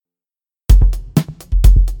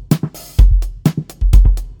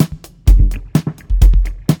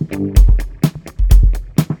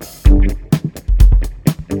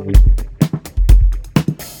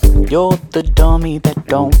You're the dummy that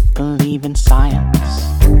don't believe in science.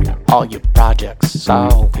 All your projects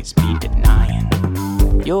always be denying.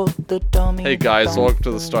 You're the dummy. Hey guys, welcome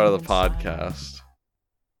to the start of the podcast.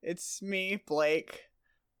 It's me, Blake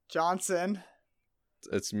Johnson.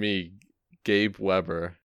 It's me, Gabe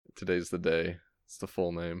Weber. Today's the day. It's the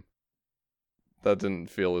full name. That didn't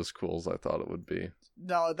feel as cool as I thought it would be.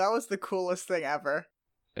 No, that was the coolest thing ever.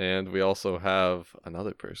 And we also have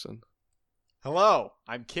another person. Hello,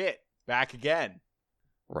 I'm Kit, back again.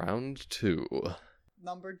 Round 2.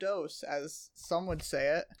 Number dos, as some would say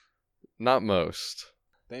it. Not most.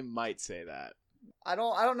 They might say that. I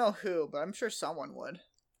don't know who, but I'm sure someone would.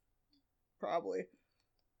 Probably.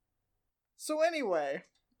 So anyway.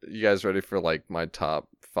 You guys ready for like my top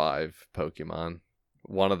 5 Pokemon?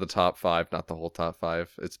 One of the top 5, not the whole top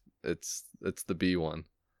 5. It's the B one.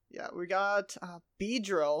 Yeah, we got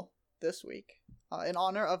Beedrill this week in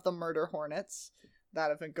honor of the murder hornets that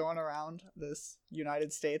have been going around this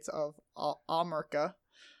United States of America,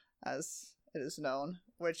 as it is known.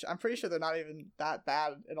 Which I'm pretty sure they're not even that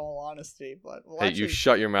bad in all honesty. But hey, you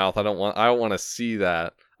shut your mouth! I don't want to see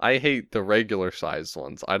that. I hate the regular sized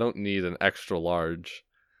ones. I don't need an extra large.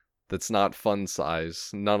 That's not fun size.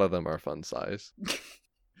 None of them are fun size.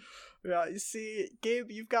 Yeah, you see,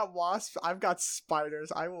 Gabe, you've got wasps. I've got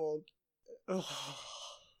spiders. I will. Ugh.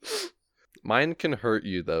 Mine can hurt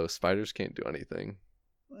you though. Spiders can't do anything.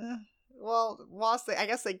 Well, wasps. I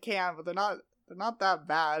guess they can, but they're not that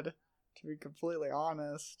bad. To be completely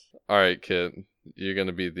honest. All right, kid. You're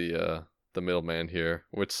gonna be the middleman here.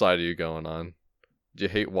 Which side are you going on? Do you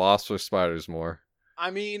hate wasps or spiders more? I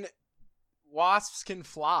mean, wasps can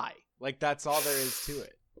fly. Like, that's all there is to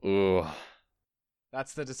it. Ooh.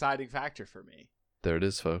 That's the deciding factor for me. There it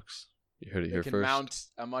is, folks. You heard it here They first. can mount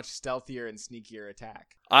a much stealthier and sneakier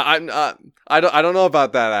attack. I don't know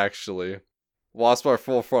about that actually. Wasps are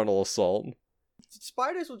full frontal assault.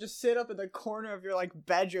 Spiders will just sit up in the corner of your like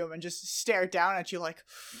bedroom and just stare down at you like,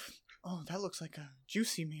 oh, that looks like a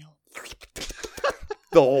juicy meal.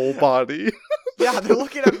 The whole body. Yeah, they're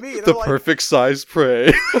looking at me. They're The like, perfect size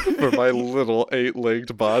prey for my little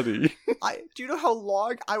 8-legged body. Do you know how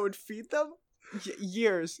long I would feed them?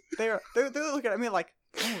 Years. They're looking at me like,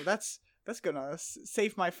 oh, that's gonna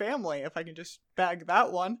save my family if I can just bag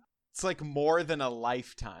that one. It's like more than a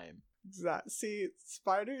lifetime. See,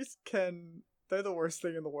 spiders they're the worst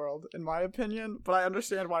thing in the world, in my opinion, but I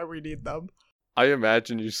understand why we need them. I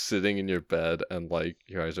imagine you sitting in your bed and like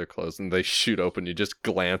your eyes are closed and they shoot open. You just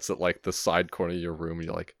glance at like the side corner of your room and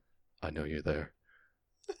you're like, I know you're there.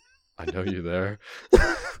 I know you're there. Do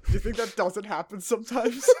you think that doesn't happen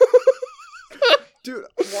sometimes? Dude,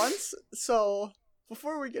 so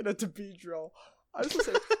before we get into Beedrill, I was gonna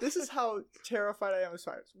say, this is how terrified I am of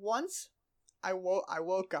spiders. Once I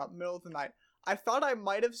woke up middle of the night. I thought I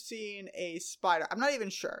might have seen a spider. I'm not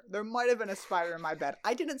even sure. There might have been a spider in my bed.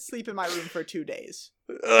 I didn't sleep in my room for 2 days.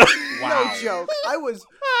 Wow. No joke. I was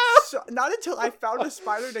not until I found a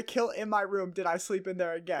spider to kill in my room did I sleep in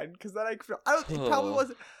there again. Because then it probably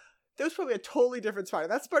wasn't. There was probably a totally different spider.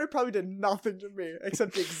 That spider probably did nothing to me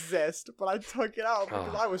except exist. But I took it out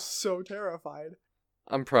because I was so terrified.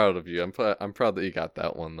 I'm proud of you. I'm proud that you got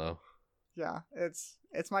that one though. Yeah, it's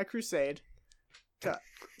my crusade.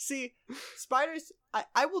 See, spiders,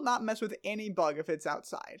 I will not mess with any bug if it's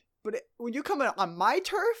outside. But when you come in on my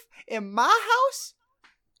turf, in my house,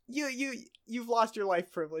 you've lost your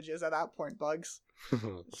life privileges at that point, bugs.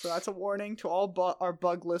 So that's a warning to all our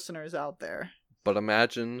bug listeners out there. But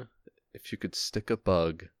imagine if you could stick a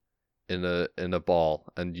bug in a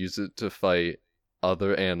ball and use it to fight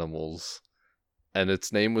other animals, and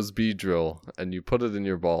its name was Beedrill, and you put it in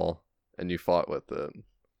your ball and you fought with it.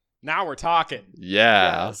 Now we're talking.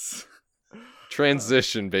 Yeah. Yes.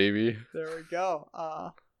 Transition, baby. There we go.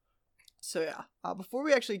 So yeah, before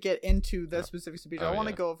we actually get into the specifics of Beedrill, I want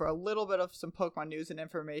to go over a little bit of some Pokemon news and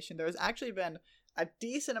information. There's actually been a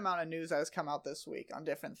decent amount of news that has come out this week on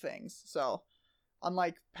different things. So,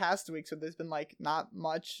 unlike past weeks where there's been like not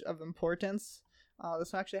much of importance,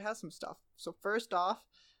 this one actually has some stuff. So first off,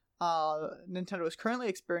 Nintendo is currently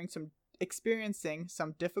experiencing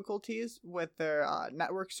some difficulties with their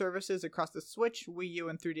network services across the Switch, Wii U,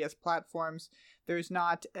 and 3DS platforms. There's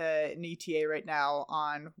not an ETA right now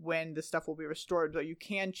on when the stuff will be restored, but you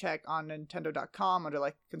can check on Nintendo.com under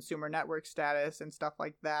like consumer network status and stuff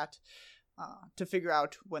like that to figure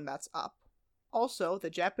out when that's up. Also,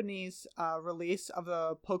 the Japanese release of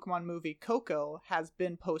the Pokemon movie Coco has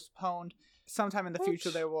been postponed. Sometime in the future,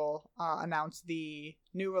 they will announce the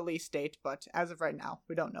new release date, but as of right now,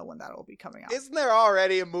 we don't know when that will be coming out. Isn't there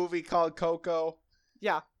already a movie called Coco?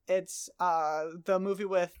 Yeah, It's the movie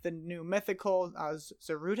with the new mythical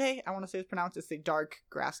Zarude, I want to say it's pronounced. It's the dark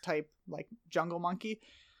grass type, like jungle monkey.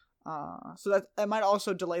 So that it might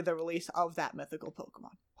also delay the release of that mythical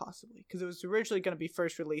Pokemon, possibly, because it was originally going to be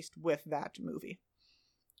first released with that movie.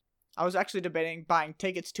 I was actually debating buying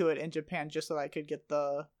tickets to it in Japan just so that I could get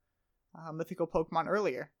the mythical Pokemon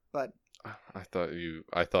earlier, but I thought you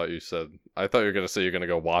were gonna say you're gonna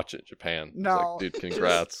go watch it in Japan. No. Like, dude,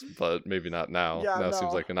 congrats, but maybe not now. Yeah, now no.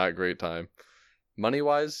 seems like a not great time. Money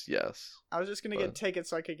wise, yes. I was just gonna get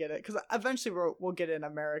tickets so I could get it, because eventually we'll get it in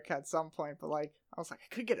America at some point. But like, I was like,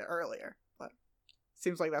 I could get it earlier, but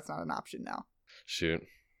seems like that's not an option now. Shoot,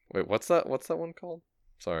 wait, what's that one called?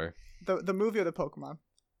 Sorry. The movie or the Pokemon?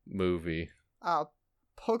 Movie.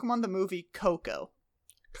 Pokemon the movie Coco.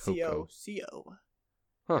 Coco. C-O-C-O.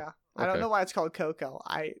 Huh. Yeah. I don't know why it's called Coco.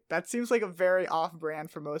 That seems like a very off-brand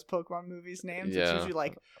for most Pokemon movies names. Yeah. It's usually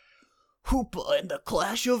like Hoopa and the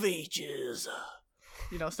Clash of Ages.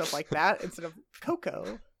 You know, stuff like that instead of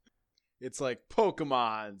Coco. It's like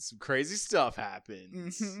Pokemon, some crazy stuff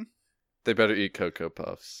happens. Mm-hmm. They better eat Cocoa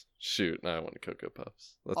Puffs. Shoot, I want Cocoa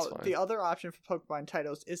Puffs. That's fine. The other option for Pokemon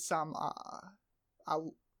titles is some a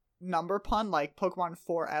number pun, like Pokemon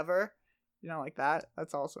Forever. You know, like that.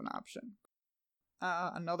 That's also an option.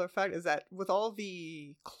 Another fact is that with all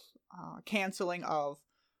the canceling of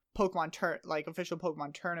Pokemon official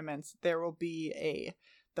Pokemon tournaments, there will be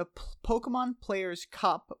the Pokemon Players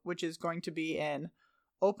Cup, which is going to be an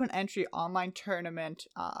open entry online tournament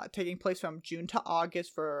taking place from June to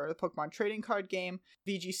August for the Pokemon trading card game,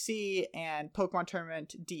 VGC, and Pokemon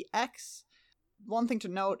Tournament DX. One thing to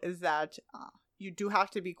note is that you do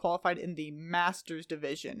have to be qualified in the Masters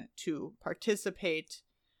division to participate.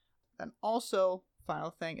 And also, final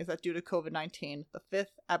thing is that due to COVID-19, the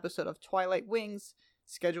 5th episode of Twilight Wings,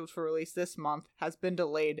 scheduled for release this month, has been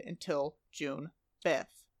delayed until June 5th.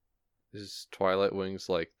 Is Twilight Wings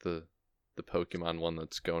like the Pokemon one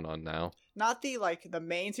that's going on now? Not the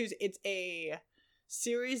main series. It's a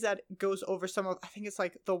series that goes over some of, I think it's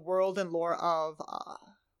like the world and lore of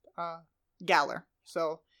Galar.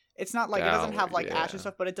 So it's not like, it doesn't have like Ash and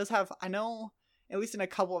stuff, but it does have, I know, at least in a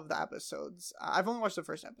couple of the episodes. I've only watched the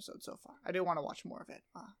first episode so far. I do want to watch more of it.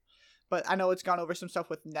 But I know it's gone over some stuff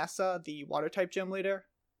with Nessa, the water type gym leader.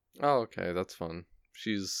 Oh, okay, that's fun.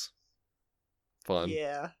 She's fun.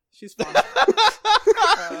 Yeah, she's fun.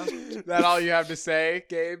 That all you have to say,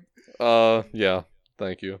 Gabe? Yeah,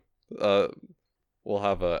 thank you. We'll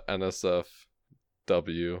have a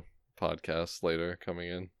NSFW podcast later coming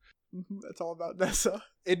in. It's all about Nessa.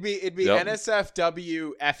 It'd be Yep.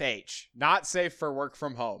 NSFW FH, not safe for work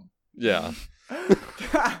from home. Yeah.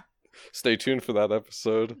 Stay tuned for that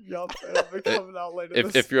episode. Yup, it'll be coming out later.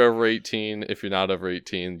 If you're over 18, if you're not over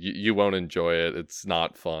 18, you won't enjoy it. It's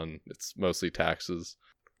not fun. It's mostly taxes.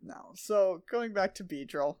 No. So, going back to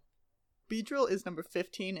Beedrill. Beedrill is number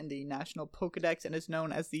 15 in the National Pokedex and is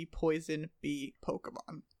known as the Poison Bee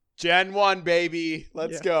Pokemon. Gen 1, baby.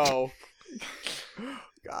 Let's go.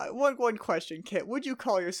 God, one question, Kit. Would you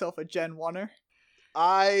call yourself a Gen 1er?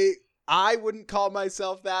 I wouldn't call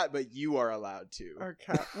myself that, but you are allowed to.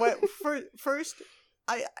 Okay. Well, first,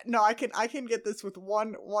 I can get this with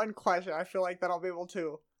one question. I feel like that I'll be able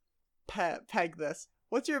to peg this.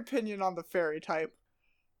 What's your opinion on the fairy type?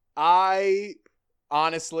 I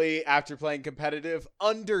honestly, after playing competitive,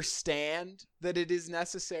 understand that it is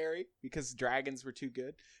necessary because dragons were too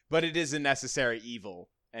good, but it is a necessary evil.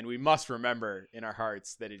 And we must remember in our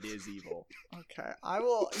hearts that it is evil. Okay,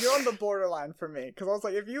 you're on the borderline for me. Because I was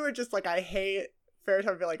like, if you were just like, I hate fairy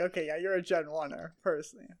type, I'd be like, okay, yeah, you're a Gen 1er,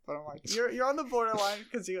 personally. But I'm like, you're on the borderline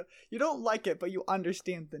because you don't like it, but you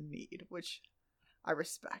understand the need, which I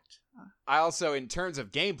respect. I also, in terms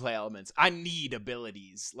of gameplay elements, I need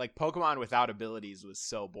abilities. Like, Pokemon without abilities was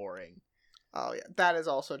so boring. Oh, yeah, that is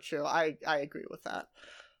also true. I agree with that.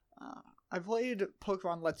 I played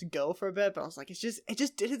Pokemon Let's Go for a bit, but I was like, it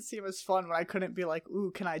just didn't seem as fun when I couldn't be like, ooh,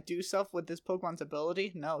 can I do stuff with this Pokemon's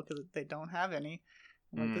ability? No, because they don't have any.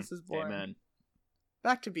 Like, this is boring. Amen.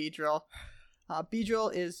 Back to Beedrill.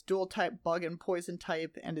 Beedrill is dual type bug and poison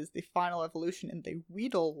type and is the final evolution in the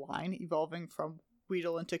Weedle line, evolving from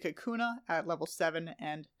Weedle into Kakuna at level 7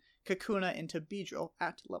 and Kakuna into Beedrill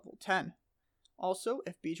at level 10. Also,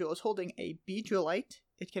 if Beedrill is holding a Beedrillite,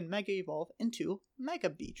 it can Mega Evolve into Mega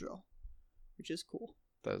Beedrill, which is cool.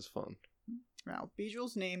 That is fun. Now,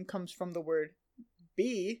 Beedrill's name comes from the word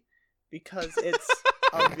bee, because it's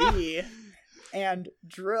a bee, and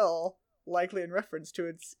drill, likely in reference to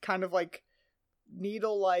its kind of like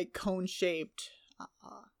needle-like, cone-shaped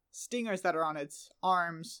stingers that are on its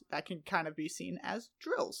arms that can kind of be seen as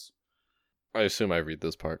drills. I assume I read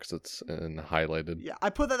this part because it's highlighted. Yeah, I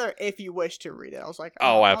put that there if you wish to read it. I was like,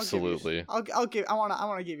 Oh, I'll absolutely. I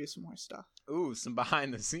want to give you some more stuff. Ooh, some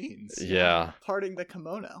behind the scenes. Yeah. Parting the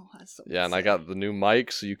kimono. Yeah, and I got the new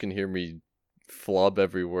mic so you can hear me flub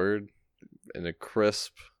every word in a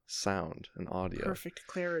crisp sound and audio. Perfect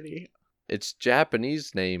clarity. Its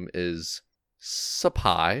Japanese name is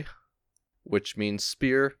Sapai, which means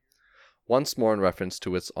spear, once more in reference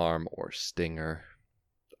to its arm or stinger.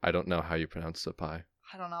 I don't know how you pronounce Sapai.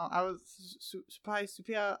 I don't know. I was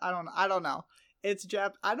Supia. I don't know. It's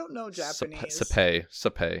I don't know Japanese. Sapai.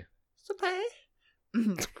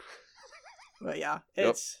 But yeah,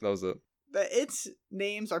 That was it. Its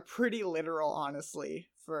names are pretty literal, honestly,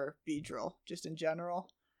 for Beedrill, just in general.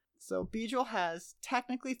 So Beedrill has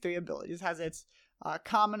technically 3 abilities. It has its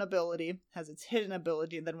common ability, has its hidden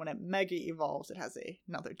ability, and then when it mega evolves, it has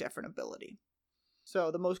another different ability.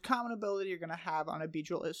 So the most common ability you're going to have on a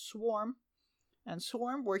Beedrill is Swarm. And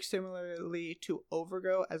Swarm works similarly to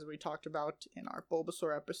Overgrow, as we talked about in our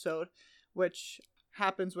Bulbasaur episode, which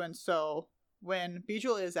happens when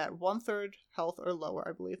Beedrill is at 1/3 health or lower,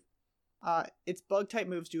 I believe, its bug-type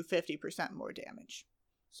moves do 50% more damage.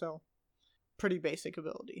 So, pretty basic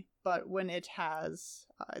ability. But when it has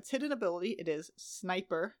its hidden ability, it is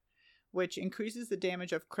Sniper, which increases the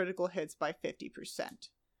damage of critical hits by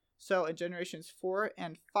 50%. So in Generations 4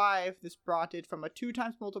 and 5, this brought it from a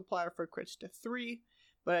 2x multiplier for crits to 3,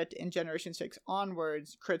 but in Generation 6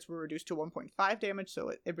 onwards, crits were reduced to 1.5 damage, so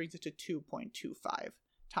it brings it to 2.25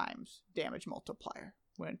 times damage multiplier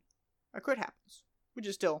when a crit happens, which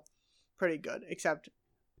is still pretty good, except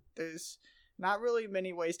there's not really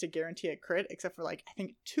many ways to guarantee a crit, except for, I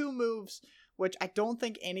think 2 moves, which I don't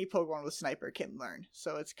think any Pokemon with Sniper can learn,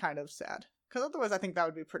 so it's kind of sad. Because otherwise, I think that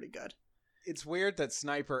would be pretty good. It's weird that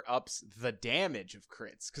Sniper ups the damage of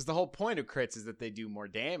crits, because the whole point of crits is that they do more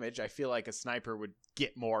damage. I feel like a Sniper would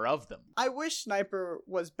get more of them. I wish Sniper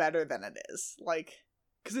was better than it is,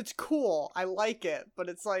 because it's cool, I like it, but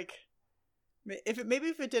it's maybe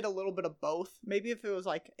if it did a little bit of both, maybe if it was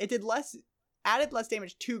it added less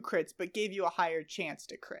damage to crits, but gave you a higher chance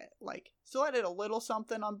to crit, still added a little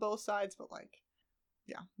something on both sides, but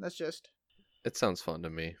yeah, that's just... It sounds fun to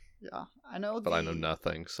me. Yeah, I know. But I know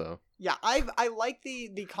nothing, so... Yeah, I like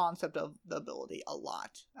the concept of the ability a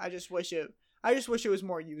lot. I just wish it was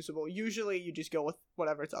more usable. Usually you just go with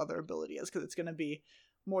whatever its other ability is, because it's going to be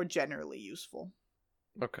more generally useful.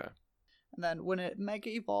 Okay. And then when it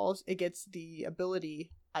mega evolves, it gets the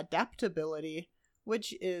ability Adaptability,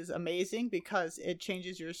 which is amazing because it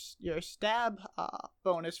changes your stab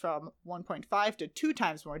bonus from 1.5 to 2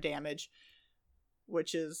 times more damage,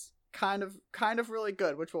 which is kind of really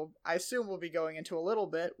good, which I assume we'll be going into a little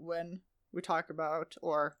bit when we talk about,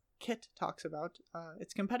 or Kit talks about,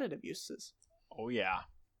 its competitive uses. Oh yeah.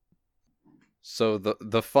 So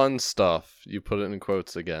the fun stuff, you put it in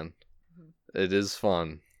quotes again. Mm-hmm. It is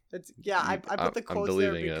fun. It's I put the quotes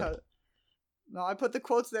there because I put the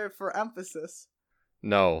quotes there for emphasis.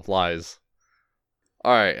 No, lies.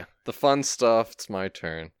 Alright, the fun stuff, it's my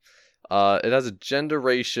turn. It has a gender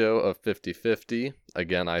ratio of 50-50.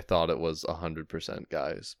 Again, I thought it was 100%,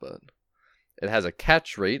 guys, but it has a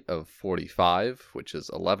catch rate of 45, which is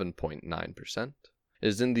 11.9%. It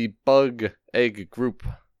is in the bug egg group.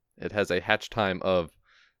 It has a hatch time of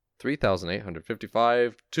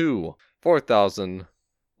 3,855 to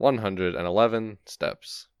 4,111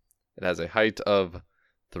 steps. It has a height of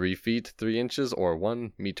 3 feet 3 inches or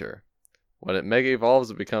 1 meter. When it mega evolves,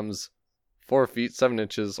 it becomes 4 feet 7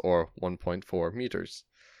 inches or 1.4 meters.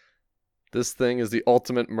 This thing is the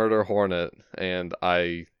ultimate murder hornet, and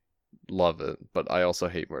I love it, but I also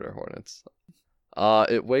hate murder hornets.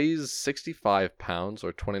 It weighs 65 pounds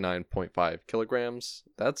or 29.5 kilograms.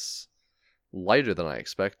 That's lighter than I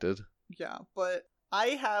expected. Yeah, but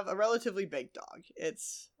I have a relatively big dog.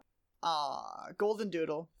 It's Golden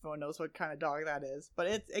Doodle. Everyone knows what kind of dog that is.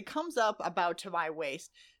 But it comes up about to my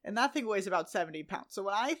waist, and that thing weighs about 70 pounds. So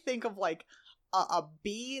when I think of a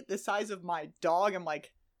bee the size of my dog, I'm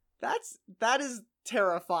like, that is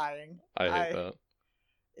terrifying. I hate that.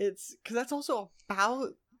 It's because that's also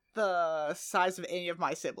about the size of any of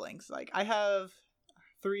my siblings. I have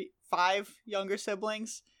 5 younger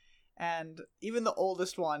siblings, and even the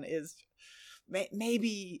oldest one is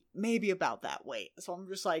maybe about that weight. So I'm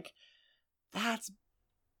just that's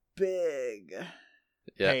big.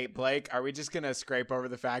 Yeah. Hey, Blake, are we just going to scrape over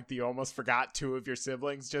the fact that you almost forgot 2 of your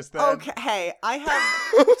siblings just then? Okay, hey, I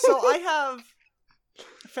have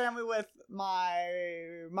family with my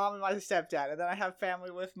mom and my stepdad, and then I have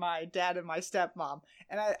family with my dad and my stepmom.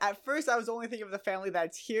 And at first I was only thinking of the family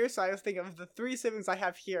that's here, so I was thinking of the 3 siblings I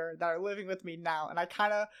have here that are living with me now, and I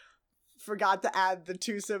kind of forgot to add the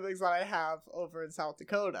 2 siblings that I have over in South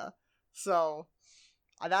Dakota. So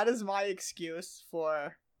that is my excuse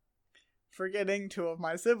for forgetting 2 of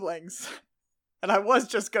my siblings. And I was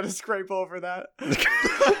just going to scrape over that.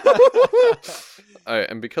 Alright,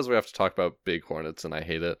 and because we have to talk about big hornets and I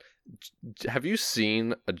hate it, have you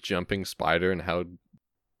seen a jumping spider and how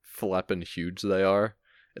flippin' huge they are?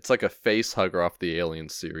 It's like a face hugger off the Alien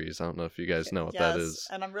series. I don't know if you guys know what that is.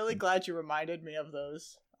 And I'm really glad you reminded me of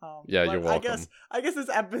those. Yeah, you're welcome. I guess this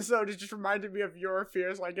episode has just reminded me of your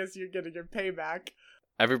fears, so I guess you're getting your payback.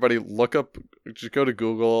 Everybody just go to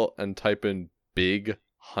Google and type in big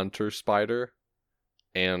hunter spider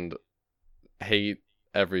and hate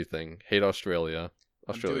everything. Hate Australia.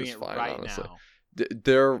 Australia's fine, right honestly.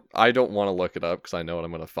 I don't want to look it up because I know what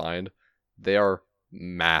I'm going to find. They are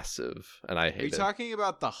massive, and I hate it. Are you talking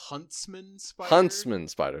about the huntsman spider? Huntsman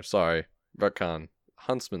spider, sorry. Retcon.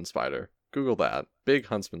 Huntsman spider. Google that. Big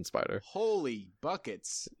huntsman spider. Holy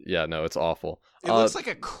buckets. Yeah, no, it's awful. It looks like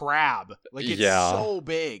a crab. Like, it's so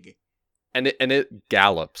big. And it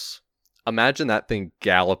gallops. Imagine that thing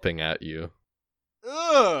galloping at you.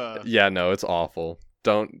 Ugh. Yeah, no, it's awful.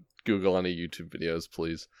 Don't Google any YouTube videos,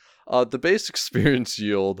 please. The base experience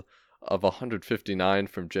yield of 159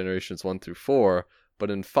 from generations 1 through 4, but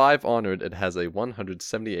in 5 Honored, it has a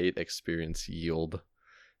 178 experience yield.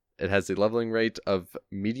 It has a leveling rate of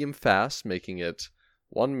medium fast, making it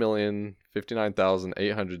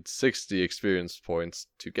 1,059,860 experience points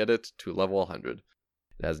to get it to level 100.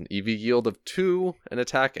 It has an EV yield of 2 in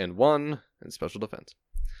attack and 1 in special defense.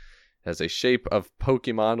 It has a shape of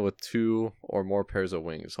Pokemon with 2 or more pairs of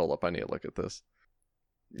wings. Hold up, I need to look at this.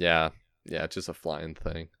 Yeah, it's just a flying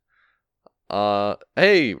thing.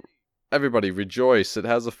 Hey, everybody, rejoice. It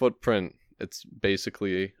has a footprint. It's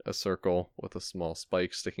basically a circle with a small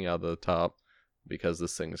spike sticking out of the top because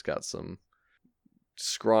this thing's got some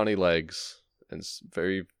scrawny legs and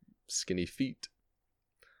very skinny feet.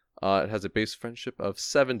 It has a base friendship of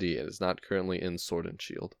 70 and is not currently in Sword and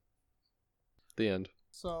Shield. The end.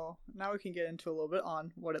 So now we can get into a little bit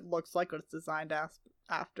on what it looks like, what it's designed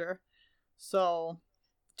after. So,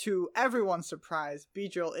 to everyone's surprise,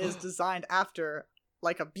 Beedrill is designed after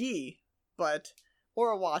like a bee, or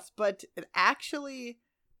a wasp, but it actually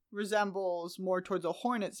resembles more towards a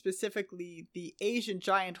hornet, specifically the Asian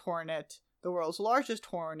giant hornet, the world's largest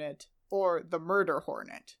hornet, or the murder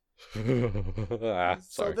hornet.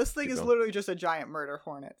 So this thing is literally just a giant murder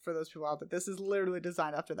hornet, for those people out there. This is literally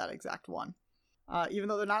designed after that exact one. Even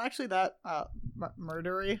though they're not actually that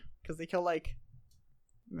murdery, because they kill like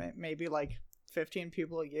maybe like 15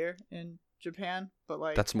 people a year in Japan, but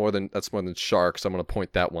like that's more than sharks. I'm gonna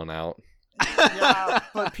point that one out. Yeah,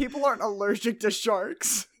 but people aren't allergic to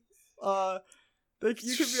sharks. You could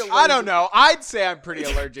be allergic. I don't know. I'd say I'm pretty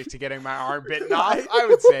allergic to getting my arm bitten off. I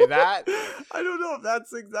would say that. I don't know if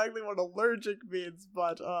that's exactly what allergic means,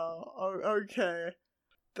 but okay.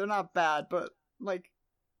 They're not bad, but like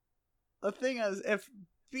the thing is,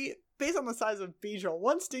 based on the size of Beedrill,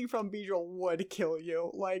 one sting from Beedrill would kill you.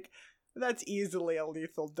 Like, that's easily a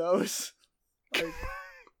lethal dose. Like,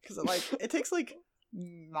 because like it takes like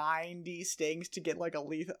 90 stings to get like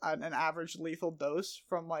an average lethal dose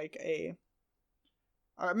from like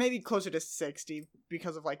or maybe closer to 60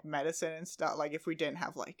 because of like medicine and stuff. Like if we didn't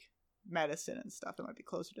have like medicine and stuff, it might be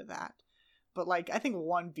closer to that. But like I think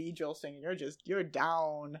one Beedrill sting, you're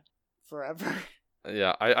down forever.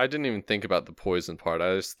 Yeah, I didn't even think about the poison part.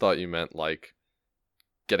 I just thought you meant like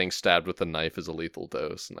getting stabbed with a knife is a lethal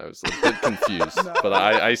dose, and I was a bit confused. No. But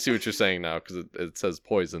I see what you're saying now because it says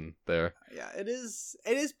poison there. Yeah, it is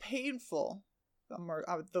painful.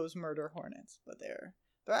 Those murder hornets, but they're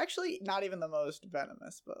actually not even the most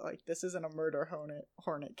venomous. But like this isn't a murder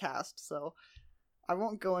hornet cast, so I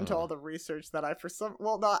won't go into all the research that I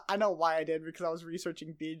know why I did, because I was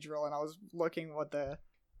researching Beedrill and I was looking what the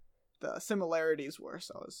similarities were,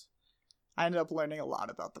 so I ended up learning a lot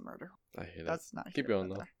about the murder. I hate That's it. not Keep going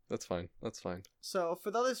though. That's fine. So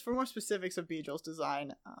for more specifics of Beedrill's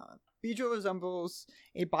design, Beedrill resembles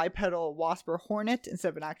a bipedal wasp or hornet instead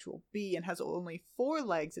of an actual bee, and has only 4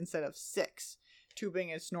 legs instead of 6, 2 being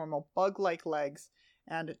its normal bug-like legs,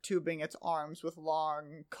 and 2 being its arms with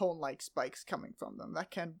long cone-like spikes coming from them that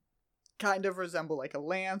can kind of resemble like a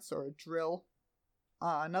lance or a drill.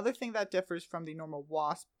 Another thing that differs from the normal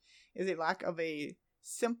wasp is a lack of a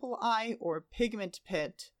simple eye or pigment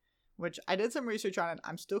pit, which I did some research on it.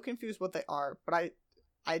 I'm still confused what they are, but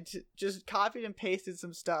I just copied and pasted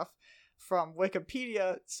some stuff from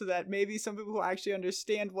Wikipedia so that maybe some people who actually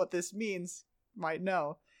understand what this means might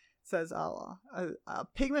know. says a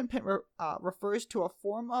pigment pin refers to a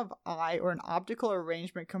form of eye or an optical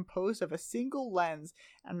arrangement composed of a single lens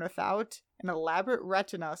and without an elaborate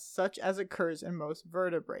retina such as occurs in most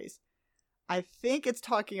vertebrates. I think it's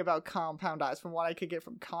talking about compound eyes. From what I could get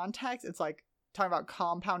from context, it's like talking about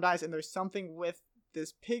compound eyes, and there's something with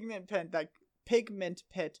this pigment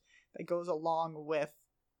pit that goes along with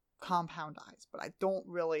compound eyes, but I don't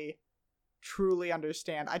really truly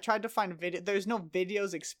understand. I tried to find there's no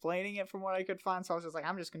videos explaining it from what I could find, so I was just like,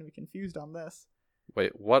 I'm just going to be confused on this.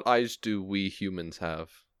 Wait, what eyes do we humans have?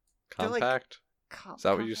 Compact? Is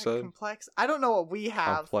that what you said? Complex? I don't know what we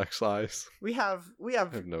have. Complex eyes? We have I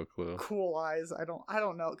have no clue. Cool eyes. I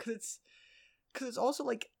don't know, cuz it's also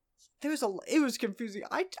like it was confusing.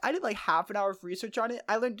 I did like half an hour of research on it.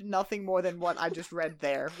 I learned nothing more than what I just read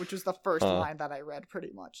there, which was the first line that I read pretty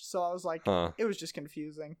much. So I was like, it was just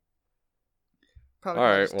confusing.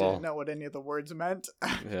 Probably didn't know what any of the words meant.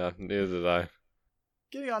 Yeah, neither did I.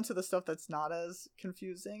 Getting on to the stuff that's not as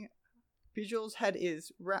confusing. Beedrill's head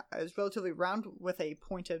is relatively round with a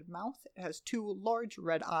pointed mouth. It has 2 large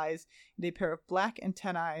red eyes and a pair of black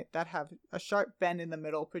antennae that have a sharp bend in the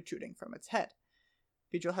middle protruding from its head.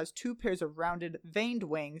 Beedrill has 2 pairs of rounded, veined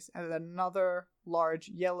wings and another large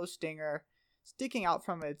yellow stinger sticking out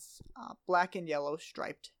from its black and yellow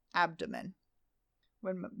striped abdomen.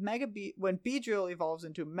 When Beedrill evolves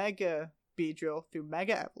into Mega Beedrill through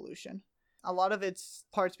Mega Evolution, a lot of its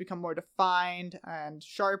parts become more defined and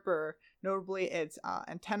sharper. Notably, its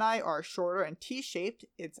antennae are shorter and T-shaped,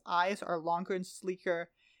 its eyes are longer and sleeker,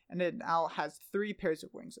 and it now has 3 pairs of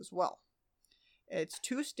wings as well. Its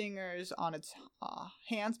 2 stingers on its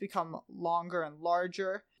hands become longer and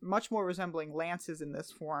larger, much more resembling lances in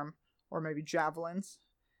this form, or maybe javelins.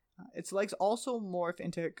 Its legs also morph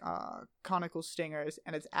into conical stingers,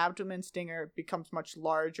 and its abdomen stinger becomes much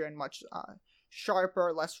larger and much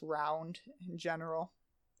sharper, less round in general.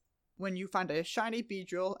 When you find a shiny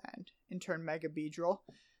Beedrill, and in turn Mega Beedrill,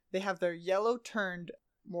 they have their yellow turned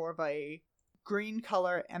more of a green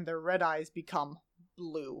color, and their red eyes become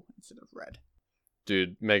blue instead of red.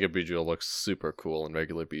 Dude, Mega Beedrill looks super cool, and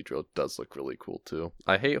regular Beedrill does look really cool too.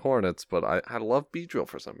 I hate hornets, but I love Beedrill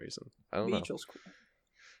for some reason. I don't know. Beedrill's cool.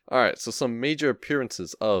 Alright, so some major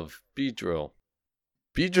appearances of Beedrill.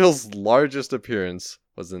 Beedrill's largest appearance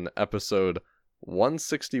was in episode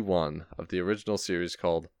 161 of the original series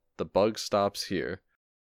called The Bug Stops Here.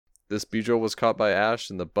 This Beedrill was caught by Ash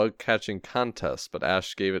in the bug catching contest, but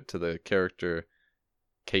Ash gave it to the character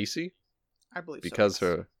Casey? I believe because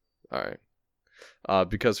so.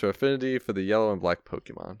 Because her affinity for the yellow and black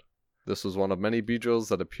Pokemon. This was one of many Beedrills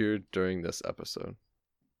that appeared during this episode.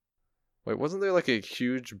 Wait, wasn't there like a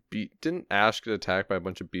huge didn't Ash get attacked by a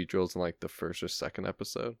bunch of Beedrills in like the first or second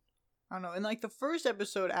episode? I don't know. In like the first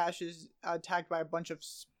episode, Ash is attacked by a bunch of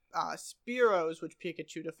Spearows, which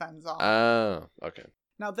Pikachu defends on. Oh, okay.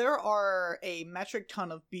 Now, there are a metric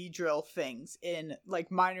ton of Beedrill things in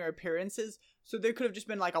like minor appearances, so there could have just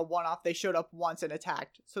been like a one-off. They showed up once and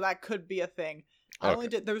attacked, so that could be a thing.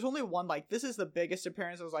 There was only one, like, this is the biggest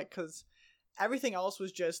appearance. I was like, because everything else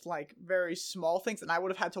was just like very small things, and I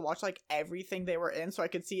would have had to watch like everything they were in so I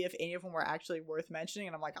could see if any of them were actually worth mentioning.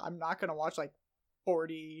 And I'm like, I'm not gonna watch like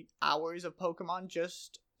 40 hours of Pokemon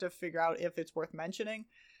just to figure out if it's worth mentioning.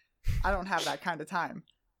 I don't have that kind of time,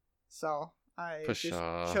 so I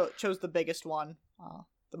chose the biggest one,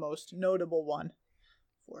 the most notable one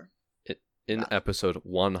for in episode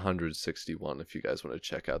 161. If you guys want to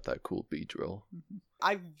check out that cool Beedrill. Mm-hmm.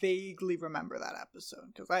 I vaguely remember that episode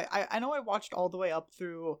because I know I watched all the way up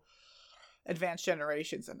through Advanced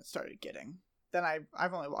Generations and it started getting. Then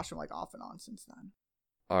I've only watched them like off and on since then.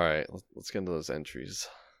 All right, let's get into those entries.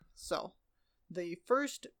 So, the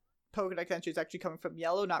first Pokedex entry is actually coming from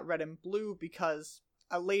Yellow, not Red and Blue, because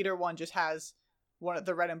a later one just has one of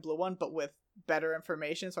the Red and Blue one, but with better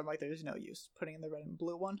information. So I'm like, there's no use putting in the Red and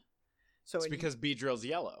Blue one. So it's because Beedrill's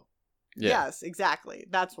yellow. Yeah. Yes, exactly.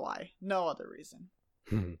 That's why. No other reason.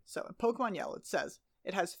 So in Pokemon Yellow, it says,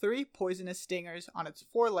 it has 3 poisonous stingers on its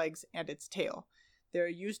forelegs and its tail. They are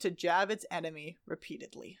used to jab its enemy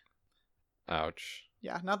repeatedly. Ouch.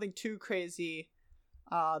 Yeah, nothing too crazy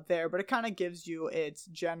there, but it kind of gives you its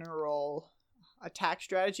general attack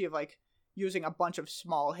strategy of like using a bunch of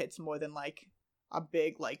small hits more than like a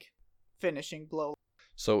big like finishing blow.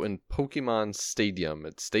 So in Pokemon Stadium,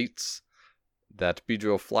 it states that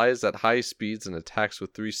Beedrill flies at high speeds and attacks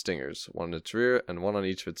with 3 stingers, one on its rear and one on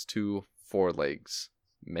each of its 2 forelegs.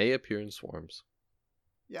 May appear in swarms.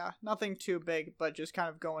 Yeah, nothing too big, but just kind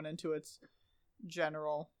of going into its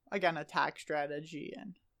general, again, attack strategy.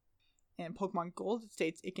 And in Pokemon Gold, it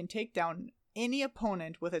states it can take down any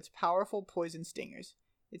opponent with its powerful poison stingers.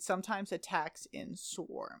 It sometimes attacks in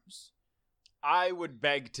swarms. I would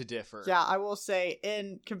beg to differ. Yeah, I will say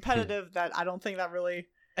in competitive that I don't think that really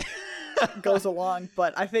goes along,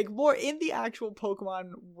 but I think more in the actual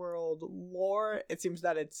Pokemon world lore, it seems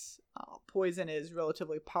that its poison is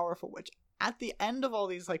relatively powerful, which at the end of all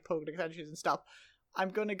these like Pokedex entries and stuff, I'm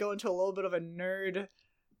going to go into a little bit of a nerd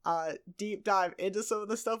deep dive into some of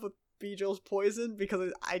the stuff with Beedrill's poison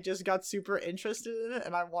because I just got super interested in it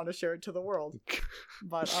and I want to share it to the world.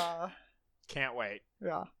 But can't wait.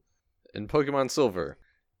 Yeah. In Pokemon Silver,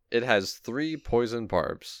 it has 3 poison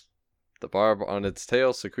barbs. The barb on its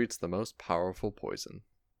tail secretes the most powerful poison.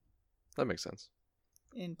 That makes sense.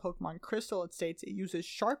 In Pokemon Crystal, it states it uses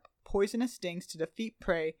sharp, poisonous stings to defeat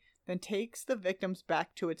prey, then takes the victims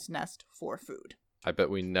back to its nest for food. I bet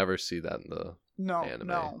we never see that in the anime.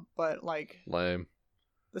 No, but like... Lame.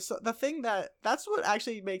 The thing that's what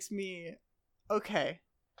actually makes me... Okay,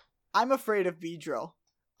 I'm afraid of Beedrill.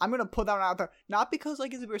 I'm going to put that one out there. Not because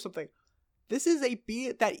like it's a bee or something. This is a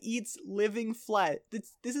bee that eats living flesh.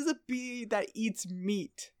 This is a bee that eats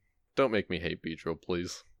meat. Don't make me hate Beedrill,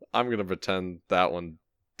 please. I'm going to pretend that one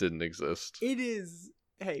didn't exist. It is...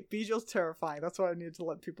 Hey, Beedrill's terrifying. That's what I need to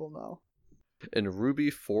let people know. In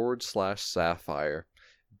Ruby/Sapphire,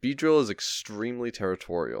 Beedrill is extremely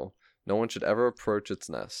territorial. No one should ever approach its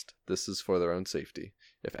nest. This is for their own safety.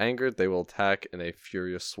 If angered, they will attack in a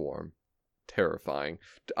furious swarm. Terrifying.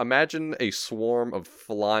 Imagine a swarm of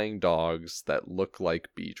flying dogs that look like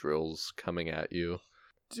Beedrills coming at you.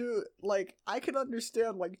 Dude, like, I can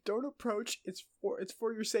understand, like, don't approach, it's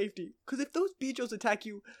for your safety. Because if those Beedrills attack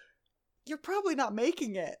you, you're probably not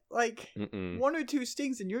making it. Like, 1 or 2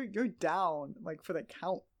 stings and you're down, like, for the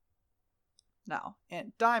count. Now,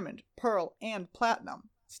 in Diamond, Pearl, and Platinum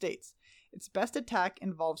states, its best attack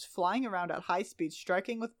involves flying around at high speed,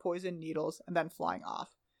 striking with poison needles, and then flying off.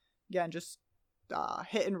 Again, just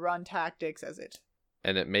hit and run tactics as it.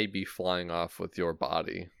 And it may be flying off with your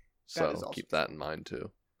body, so keep that in mind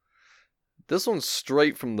too. This one's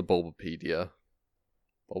straight from the Bulbapedia.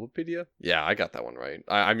 Bulbapedia? Yeah, I got that one right.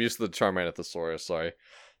 I'm used to the Charmander Thesaurus, sorry.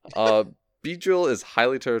 Beedrill is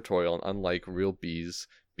highly territorial, and unlike real bees,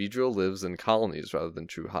 Beedrill lives in colonies rather than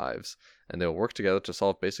true hives, and they will work together to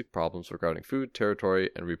solve basic problems regarding food,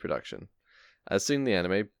 territory, and reproduction. As seen in the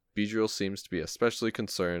anime, Beedrill seems to be especially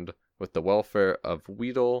concerned with the welfare of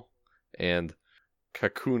Weedle and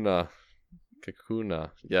Kakuna.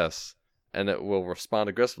 Kakuna, yes. And it will respond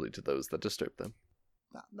aggressively to those that disturb them.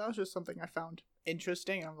 That was just something I found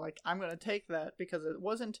interesting. I'm like, I'm going to take that because it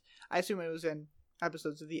wasn't... I assume it was in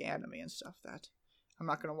episodes of the anime and stuff that... I'm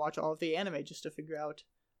not going to watch all of the anime just to figure out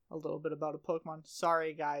a little bit about a Pokemon.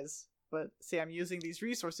 Sorry, guys. But see, I'm using these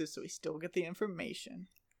resources so we still get the information.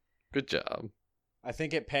 Good job. I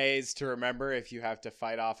think it pays to remember if you have to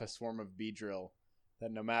fight off a swarm of Beedrill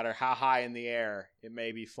that no matter how high in the air it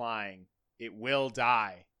may be flying, it will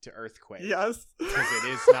die to earthquake. Yes. Because it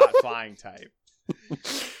is not flying type.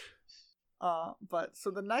 But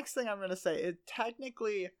so the next thing I'm going to say, it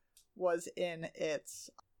technically was in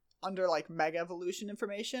its under like Mega Evolution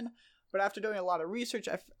information, but after doing a lot of research,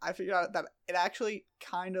 I figured out that it actually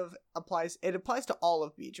kind of applies to all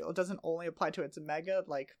of Beedrill. It doesn't only apply to its Mega,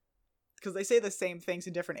 like, because they say the same things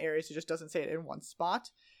in different areas, it just doesn't say it in one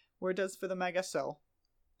spot, where it does for the Mega, so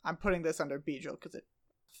I'm putting this under Beedrill because it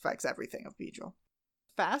affects everything of Beedrill.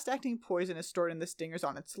 Fast-acting poison is stored in the stingers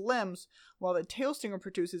on its limbs, while the tail stinger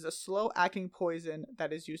produces a slow-acting poison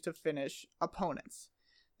that is used to finish opponents.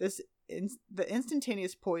 The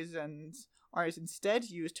instantaneous poisons are instead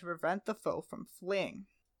used to prevent the foe from fleeing.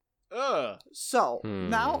 So,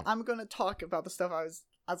 now I'm going to talk about the stuff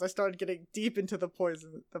as I started getting deep into the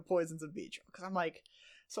poisons of Beedrill. Because I'm like,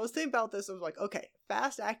 so I was thinking about this, I was like, okay,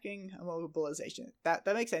 fast-acting immobilization. That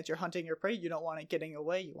makes sense. You're hunting your prey, you don't want it getting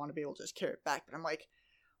away, you want to be able to just carry it back. But I'm like,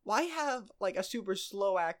 why have, like, a super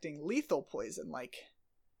slow-acting lethal poison? Like,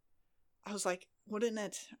 I was like, wouldn't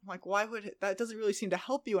it? I'm like, why would it? That doesn't really seem to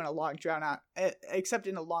help you in a long drawn-out, except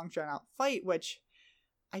in a long drawn-out fight, which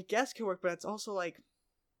I guess could work, but it's also like,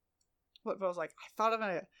 what? But I was like, I thought of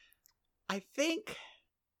it. I think.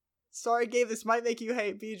 Sorry, Gabe, this might make you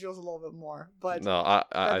hate Beedrills a little bit more, but no,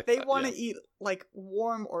 they want to eat like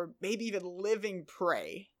warm or maybe even living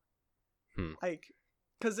prey, like,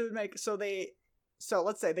 because it would make So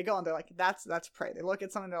let's say they go and they're like, that's prey. They look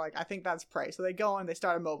at something, they're like, I think that's prey. So they go and they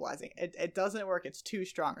start immobilizing. It doesn't work. It's too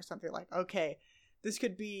strong or something. Like, okay, this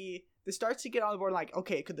starts to get on the board like,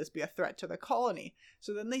 okay, could this be a threat to the colony?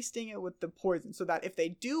 So then they sting it with the poison so that if they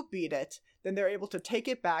do beat it, then they're able to take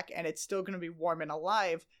it back and it's still going to be warm and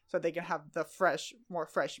alive so they can have the more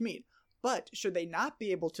fresh meat. But should they not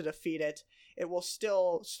be able to defeat it, it will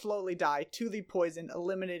still slowly die to the poison,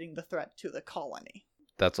 eliminating the threat to the colony.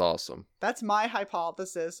 That's awesome. That's my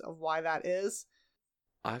hypothesis of why that is.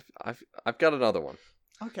 I've got another one.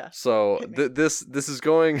 Okay. So this is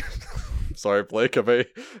going. Sorry, Blake. I may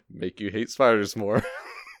make you hate spiders more.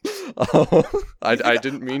 I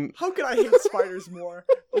didn't mean. How could I hate spiders more?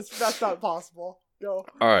 That's not possible. Go.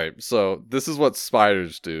 All right. So this is what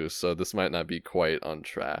spiders do. So this might not be quite on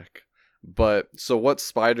track. But so what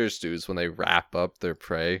spiders do is when they wrap up their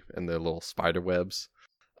prey in their little spider webs,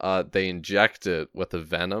 they inject it with a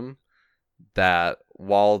venom that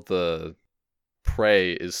while the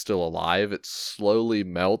prey is still alive, it slowly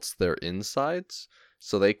melts their insides,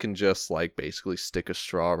 so they can just like basically stick a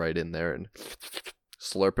straw right in there and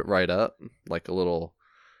slurp it right up like a little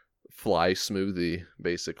fly smoothie,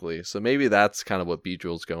 basically. So maybe that's kind of what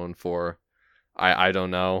Beedrill's going for. I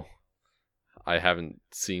don't know. I haven't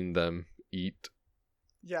seen them eat.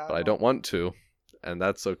 Yeah. But I don't want to, and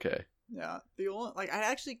that's okay. Yeah. The only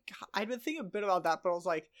I'd been thinking a bit about that, but I was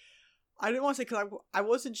like, I didn't want to say because I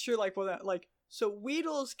wasn't sure like whether like so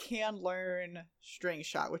Weedles can learn String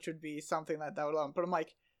Shot, which would be something that would learn. But I'm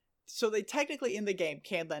like, so they technically in the game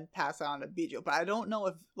can then pass it on to Beedrill, but I don't know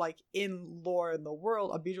if like in lore in the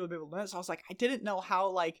world a Beedrill would be able to learn it. So I was like, I didn't know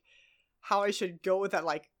how I should go with that.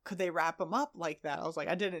 Like, could they wrap them up like that? I was like,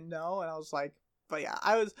 I didn't know, and I was like, but yeah,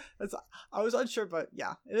 I was unsure. But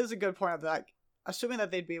yeah, it is a good point of that. Assuming that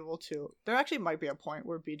they'd be able to, there actually might be a point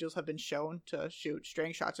where Beedrills have been shown to shoot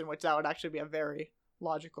String Shots, in which that would actually be a very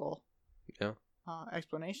logical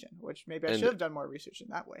explanation, which maybe I should have done more research in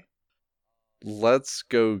that way. Let's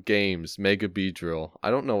Go Games, Mega Beedrill. I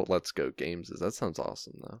don't know what Let's Go Games is. That sounds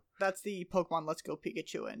awesome, though. That's the Pokemon Let's Go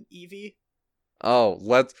Pikachu and Eevee. Oh,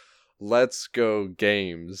 Let's Go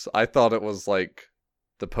Games. I thought it was like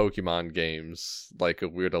the Pokemon games, like a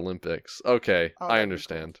weird Olympics. Okay, I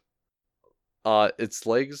understand. Its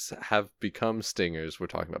legs have become stingers. We're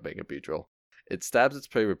talking about Mega Beedrill. It stabs its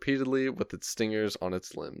prey repeatedly with its stingers on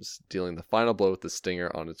its limbs, dealing the final blow with the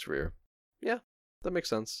stinger on its rear. Yeah, that makes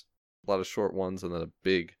sense. A lot of short ones and then a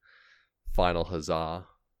big final huzzah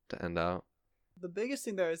to end out. The biggest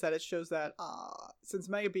thing there is that it shows that since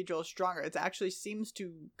Mega Beedrill is stronger, it actually seems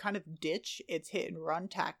to kind of ditch its hit and run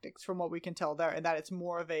tactics from what we can tell there, and that it's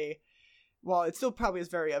more of a, well, it still probably is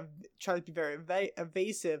tries to be very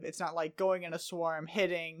evasive. It's not like going in a swarm,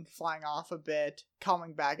 hitting, flying off a bit,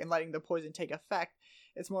 coming back, and letting the poison take effect.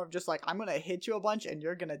 It's more of just like, I'm going to hit you a bunch, and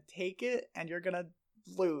you're going to take it, and you're going to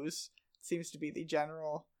lose. Seems to be the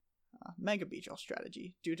general Mega Beedrill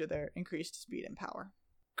strategy due to their increased speed and power.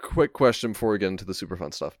 Quick question before we get into the super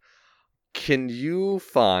fun stuff. Can you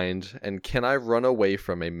find, and can I run away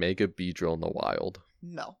from a Mega Beedrill in the wild?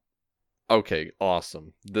 No. Okay,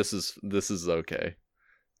 awesome. This is okay.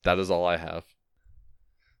 That is all I have.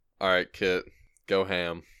 All right, Kit, go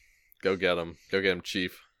ham. Go get him. Go get him,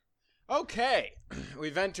 Chief. Okay,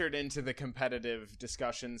 we've entered into the competitive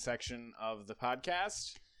discussion section of the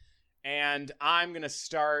podcast, and I'm going to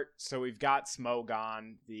start. So we've got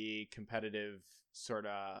Smogon, the competitive sort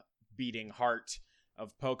of beating heart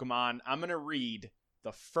of Pokemon. I'm going to read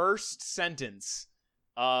the first sentence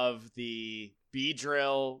of the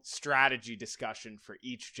Beedrill strategy discussion for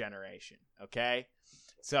each generation, okay?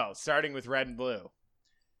 So, starting with Red and Blue.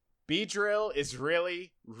 Beedrill is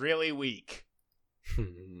really, really weak.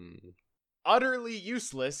 Utterly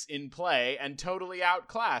useless in play and totally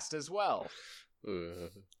outclassed as well.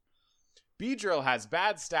 Beedrill has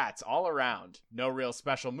bad stats all around, no real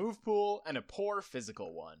special move pool, and a poor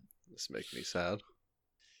physical one. This makes me sad.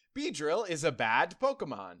 Beedrill is a bad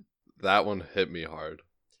Pokemon. That one hit me hard.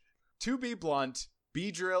 To be blunt,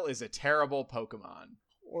 Beedrill is a terrible Pokemon.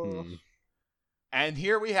 And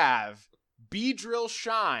here we have Beedrill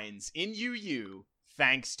shines in UU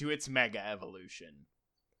thanks to its Mega Evolution.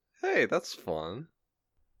 Hey, that's fun.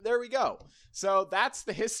 There we go. So that's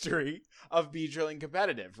the history of Beedrill in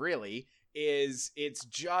competitive, really, it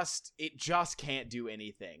just can't do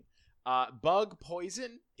anything. Bug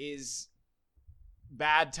Poison is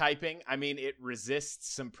bad typing. I mean, it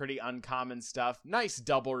resists some pretty uncommon stuff. Nice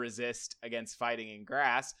double resist against fighting in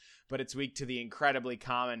grass, but it's weak to the incredibly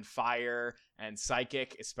common fire and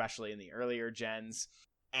psychic, especially in the earlier gens.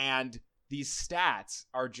 And these stats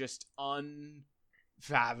are just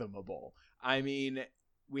unfathomable. I mean,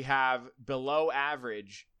 we have below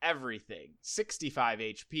average everything. 65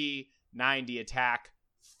 HP, 90 attack,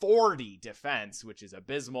 40 defense, which is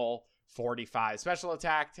abysmal, 45 special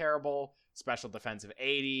attack, terrible, special defense of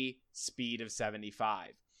 80, speed of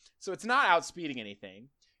 75. So it's not outspeeding anything.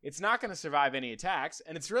 It's not going to survive any attacks,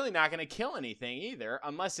 and it's really not going to kill anything either,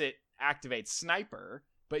 unless it activates Sniper,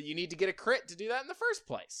 but you need to get a crit to do that in the first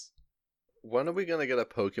place. When are we gonna get a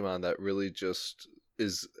Pokemon that really just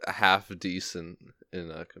is half decent in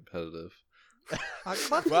a competitive?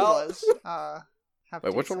 Klefki Well- was.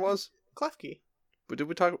 Wait, which one was? Klefki. But did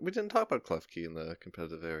we talk? We didn't talk about Klefki in the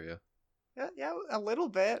competitive area. Yeah, a little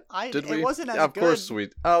bit. Did we? It wasn't as yeah, of good. course we.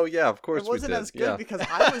 Oh yeah, of course It wasn't we did. as good yeah. because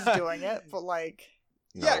I was doing it, but like,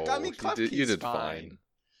 Yeah, I No, mean, you did Klefki's fine.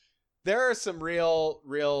 There are some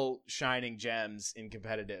real shining gems in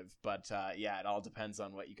competitive, but yeah, it all depends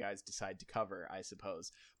on what you guys decide to cover, I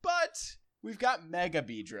suppose. But we've got Mega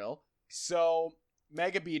Beedrill. So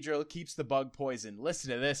Mega Beedrill keeps the bug poison. Listen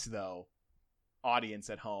to this, though, audience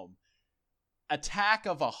at home. Attack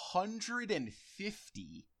of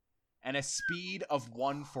 150 and a speed of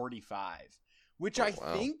 145, which I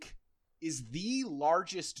wow. think is the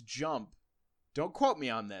largest jump. Don't quote me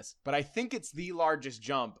on this, but I think it's the largest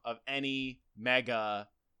jump of any mega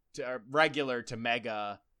to regular to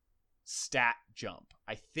mega stat jump.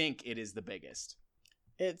 I think it is the biggest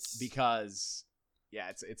it's because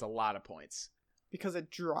it's a lot of points. because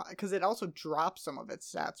it also drops some of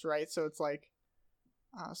its stats, right? So it's like,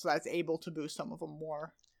 so that's able to boost some of them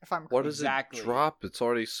more. If I'm What does Exactly. it drop? It's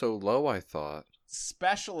already so low. I thought.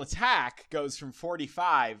 Special attack goes from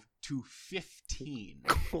 45 to 15.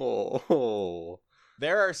 Oh.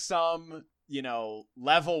 There are some,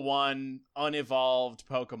 level 1 unevolved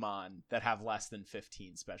Pokemon that have less than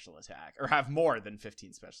 15 special attack, or have more than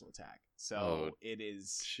 15 special attack. So this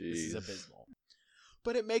is jeez. abysmal.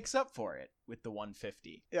 But it makes up for it with the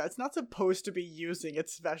 150. Yeah, it's not supposed to be using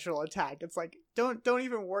its special attack. It's like, don't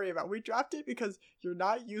even worry about it. We dropped it because you're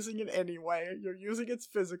not using it anyway. You're using its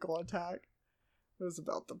physical attack. It was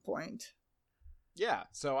about the point. Yeah,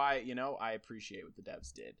 so I appreciate what the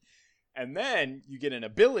devs did. And then you get an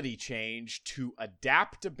ability change to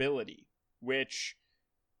adaptability, which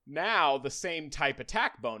now the same type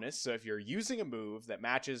attack bonus. So if you're using a move that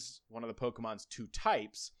matches one of the Pokemon's 2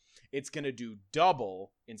 types, it's going to do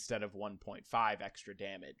double instead of 1.5 extra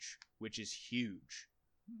damage, which is huge.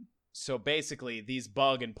 So basically, these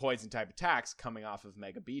bug and poison type attacks coming off of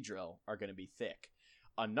Mega Beedrill are going to be thick.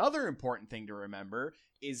 Another important thing to remember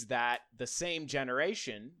is that the same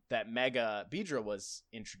generation that Mega Beedrill was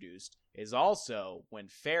introduced is also when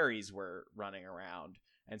fairies were running around.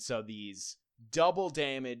 And so these double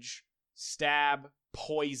damage, stab,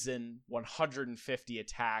 poison, 150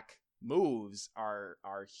 attack moves are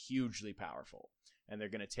hugely powerful. And they're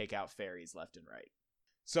going to take out fairies left and right.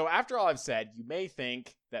 So after all I've said, you may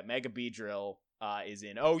think that Mega Beedrill is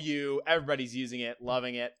in OU. Everybody's using it,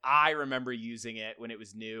 loving it. I remember using it when it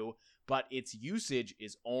was new, but its usage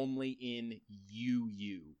is only in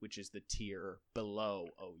UU, which is the tier below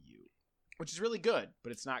OU, which is really good,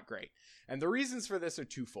 but it's not great. And the reasons for this are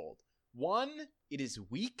twofold. One, it is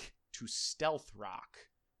weak to Stealth Rock.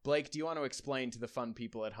 Blake, do you want to explain to the fun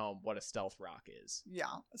people at home what a Stealth Rock is? Yeah,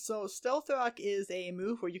 so Stealth Rock is a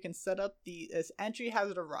move where you can set up this entry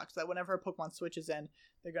hazard of rock so that whenever a Pokemon switches in,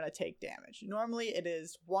 they're going to take damage. Normally, it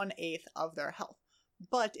is 1/8 of their health,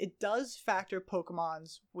 but it does factor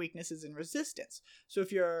Pokemon's weaknesses and resistance. So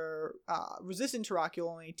if you're resistant to rock, you'll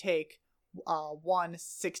only take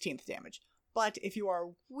 1/16 damage. But if you are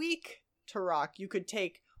weak to rock, you could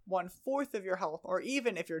take 1/4 of your health, or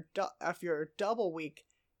even if you're double weak,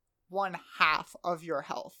 1/2 of your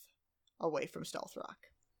health away from Stealth Rock.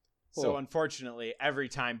 So unfortunately, every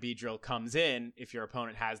time Beedrill comes in, if your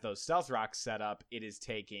opponent has those Stealth Rocks set up, it is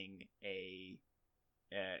taking a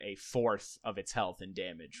fourth of its health and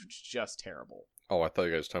damage, which is just terrible. Oh, I thought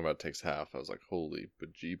you guys were talking about it takes half. I was like, holy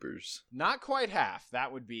bejeebers. Not quite half.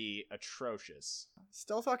 That would be atrocious.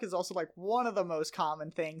 Stealth Rock is also like one of the most common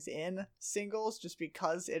things in singles just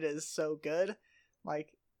because it is so good.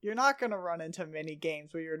 Like, you're not going to run into many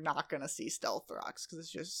games where you're not going to see Stealth Rocks because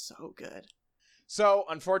it's just so good. So,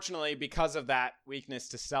 unfortunately, because of that weakness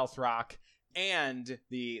to Stealth Rock, and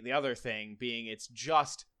the other thing being it's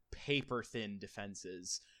just paper-thin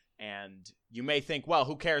defenses, and you may think, well,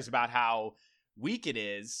 who cares about how weak it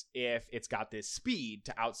is if it's got this speed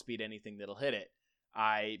to outspeed anything that'll hit it?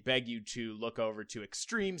 I beg you to look over to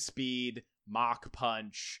Extreme Speed, Mach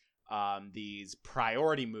Punch, these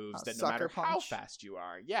priority moves that no matter how fast you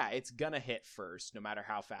are, it's gonna hit first, no matter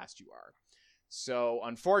how fast you are. So,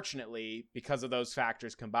 unfortunately, because of those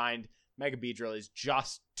factors combined, Mega Beedrill is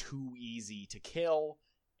just too easy to kill.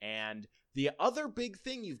 And the other big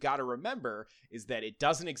thing you've got to remember is that it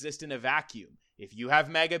doesn't exist in a vacuum. If you have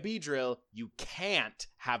Mega Beedrill, you can't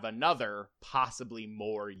have another, possibly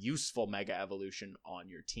more useful Mega Evolution on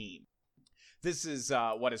your team. This is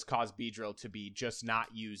what has caused Beedrill to be just not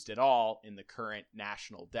used at all in the current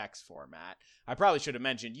National Dex format. I probably should have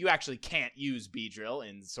mentioned you actually can't use Beedrill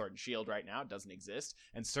in Sword and Shield right now. It doesn't exist,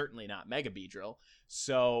 and certainly not Mega Beedrill.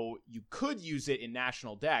 So you could use it in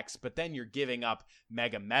National Dex, but then you're giving up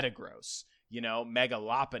Mega Metagross, Mega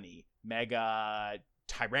Lopunny, Mega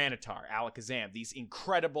Tyranitar, Alakazam, these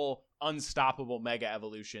incredible, unstoppable Mega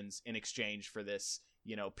Evolutions in exchange for this,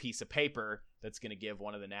 piece of paper that's going to give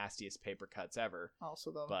one of the nastiest paper cuts ever.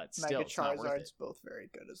 Also, the but still, Mega it's not worth Charizard's it. both very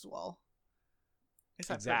good as well.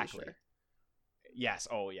 Exactly. Sure. Yes.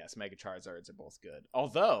 Oh, yes. Mega Charizards are both good.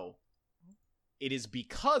 Although, it is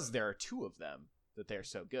because there are two of them that they're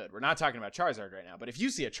so good. We're not talking about Charizard right now, but if you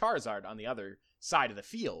see a Charizard on the other side of the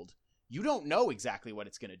field, you don't know exactly what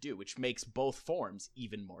it's going to do, which makes both forms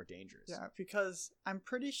even more dangerous. Yeah, because I'm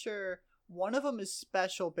pretty sure one of them is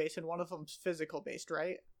special based and one of them's physical based,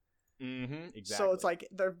 right? Mm-hmm, exactly. So it's like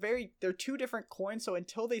they're two different coins. So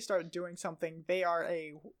until they start doing something,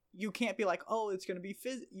 you can't be like, oh, it's gonna be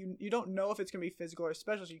you don't know if it's gonna be physical or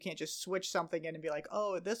special. So you can't just switch something in and be like,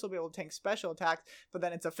 oh, this will be able to tank special attacks, but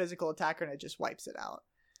then it's a physical attacker and it just wipes it out.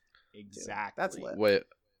 Exactly. Dude, that's lit.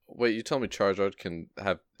 Wait, you told me Charizard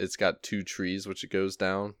it's got two trees which it goes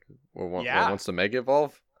down or wants to Mega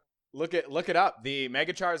Evolve? Look it up. The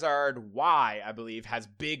Mega Charizard Y, I believe, has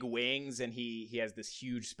big wings, and he has this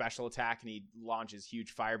huge special attack, and he launches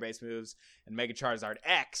huge fire-based moves. And Mega Charizard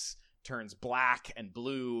X turns black and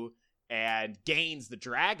blue and gains the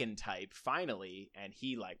dragon type finally, and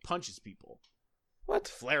he punches people. What?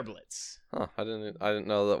 Flare Blitz. Huh? I didn't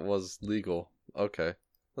know that was legal. Okay,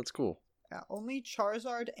 that's cool. Yeah, only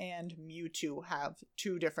Charizard and Mewtwo have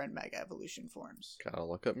two different Mega Evolution forms. Gotta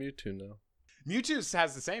look up Mewtwo now. Mewtwo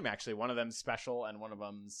has the same, actually. One of them's special and one of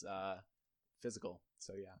them's physical.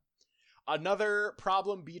 So, yeah. Another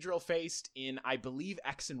problem Beedrill faced in, I believe,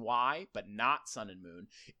 X and Y, but not Sun and Moon,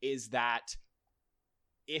 is that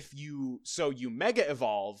you Mega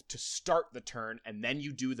Evolve to start the turn and then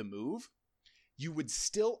you do the move, you would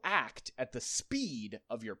still act at the speed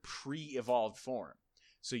of your pre-evolved form.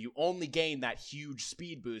 So you only gain that huge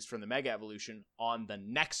speed boost from the Mega Evolution on the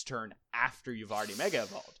next turn after you've already Mega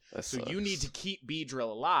Evolved. So you need to keep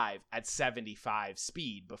Beedrill alive at 75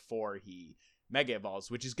 speed before he Mega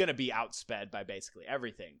Evolves, which is going to be outsped by basically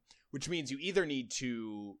everything. Which means you either need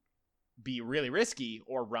to be really risky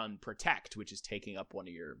or run Protect, which is taking up one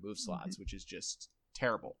of your move slots, which is just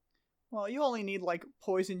terrible. Well, you only need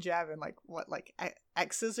Poison Jab and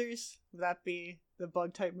X Scissors. Would that be the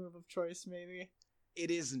bug type move of choice, maybe? It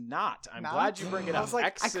is not. I'm glad you bring it up.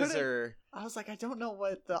 X-Scissor. I was like, I don't know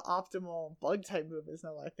what the optimal bug type move is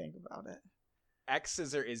now that I think about it.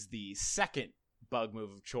 X-Scissor is the second bug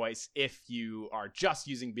move of choice if you are just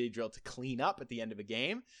using Beedrill to clean up at the end of a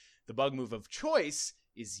game. The bug move of choice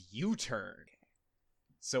is U-Turn.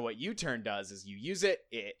 So what U-Turn does is you use it,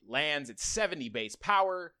 it lands, it's 70 base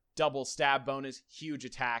power, double stab bonus, huge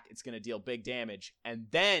attack, it's going to deal big damage, and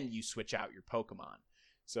then you switch out your Pokemon.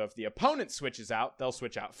 So if the opponent switches out, they'll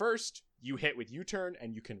switch out first. You hit with U-Turn,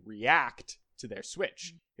 and you can react to their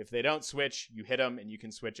switch. If they don't switch, you hit them, and you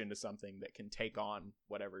can switch into something that can take on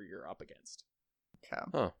whatever you're up against. Okay.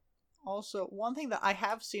 Huh. Also, one thing that I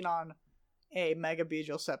have seen on a Mega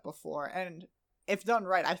Beedrill set before, and if done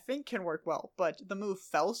right, I think can work well, but the move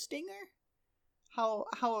Fell Stinger? How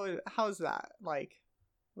is that?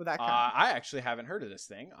 With that kind of... I actually haven't heard of this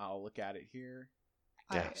thing. I'll look at it here.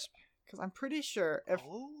 Gasp. Because I'm pretty sure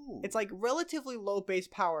it's relatively low base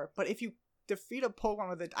power, but if you defeat a Pokemon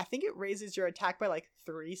with it, I think it raises your attack by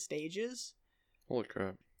 3 stages. Holy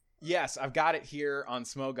crap. Yes, I've got it here on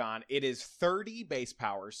Smogon. It is 30 base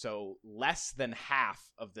power, so less than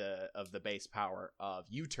half of the base power of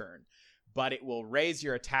U-Turn, but it will raise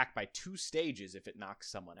your attack by 2 stages if it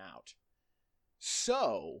knocks someone out.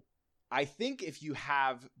 So, I think if you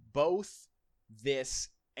have both this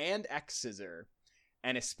and X-Scissor,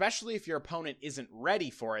 and especially if your opponent isn't ready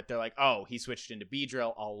for it, they're like, oh, he switched into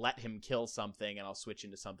Beedrill, I'll let him kill something, and I'll switch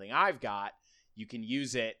into something I've got. You can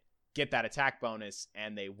use it, get that attack bonus,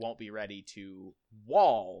 and they won't be ready to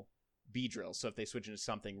wall Beedrill. So if they switch into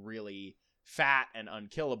something really fat and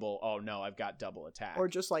unkillable, oh no, I've got double attack. Or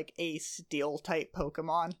just a steel-type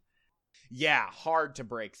Pokemon. Yeah, hard to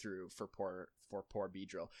break through for poor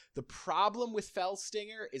Beedrill. The problem with Fell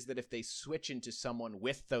Stinger is that if they switch into someone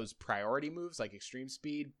with those priority moves like Extreme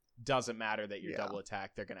Speed, doesn't matter that you're double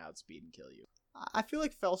attack, they're going to outspeed and kill you. I feel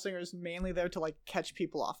like Fell Stinger is mainly there to catch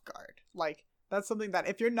people off guard. That's something that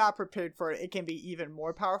if you're not prepared for it, it can be even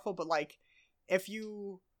more powerful, but if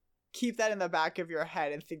you keep that in the back of your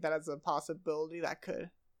head and think that as a possibility,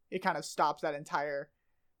 it kind of stops that entire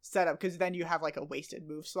setup, because then you have like a wasted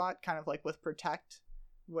move slot, kind of like with Protect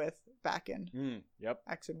with back in Yep.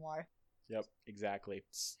 X and Y. Yep, exactly.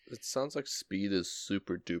 It sounds like speed is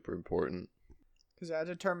super duper important. Because that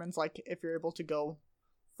determines like if you're able to go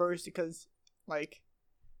first, because like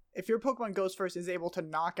if your Pokemon goes first, is able to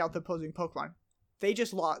knock out the opposing Pokemon, they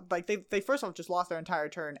just lost, like they first off just lost their entire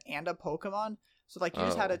turn and a Pokemon. So like you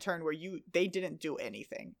just had a turn where they didn't do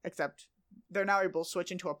anything, except they're now able to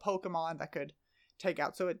switch into a Pokemon that could take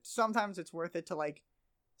out. So sometimes it's worth it to like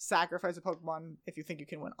sacrifice a Pokemon if you think you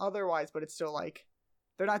can win otherwise, but it's still like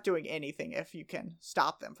they're not doing anything if you can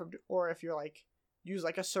stop them from, or if you're like use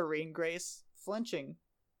like a Serene Grace flinching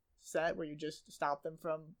set where you just stop them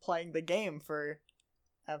from playing the game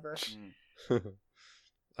forever.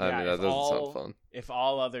 I mean, that doesn't sound fun. If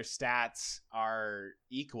all other stats are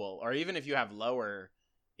equal, or even if you have lower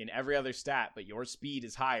in every other stat, but your speed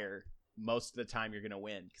is higher, most of the time you're going to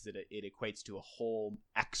win, because it equates to a whole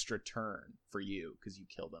extra turn for you because you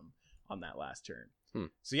kill them on that last turn.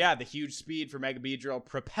 So yeah, the huge speed for Mega Beedrill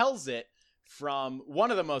propels it from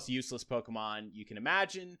one of the most useless Pokemon you can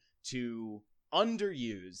imagine to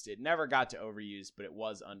underused. It never got to overused, but it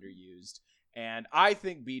was underused. And I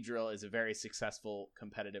think Beedrill is a very successful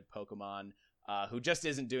competitive Pokemon who just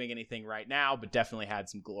isn't doing anything right now, but definitely had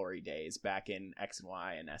some glory days back in X and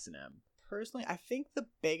Y and S and M. Personally, I think the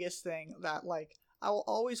biggest thing that like I will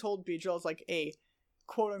always hold Beedrill as like a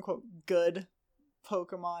quote unquote good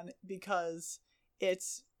Pokemon, because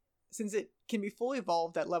since it can be fully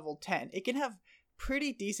evolved at level 10, it can have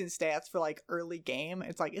pretty decent stats for like early game.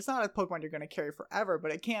 It's like it's not a Pokemon you're going to carry forever,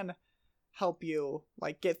 but it can help you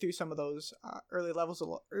like get through some of those early levels a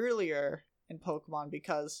little earlier in Pokemon,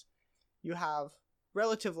 because you have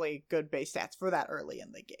relatively good base stats for that early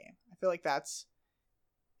in the game. I feel like that's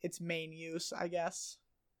its main use, I guess.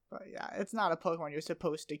 But yeah, it's not a Pokemon you're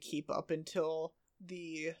supposed to keep up until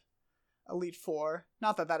the Elite Four.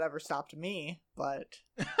 Not that ever stopped me, but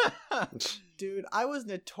dude, I was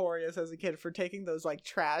notorious as a kid for taking those like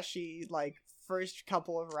trashy like first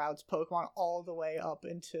couple of routes Pokemon all the way up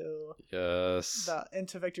into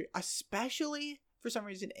into victory, especially for some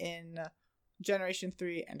reason in Generation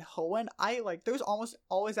 3 and Hoenn. There was almost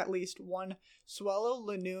always at least one Swellow,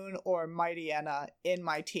 Lanoon, or Mightyena in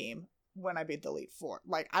my team when I beat the Elite Four.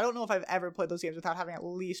 Like, I don't know if I've ever played those games without having at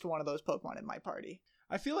least one of those Pokemon in my party.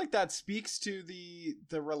 I feel like that speaks to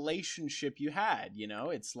the relationship you had, you know?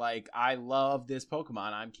 It's like, I love this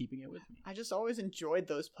Pokemon, I'm keeping it with me. I just always enjoyed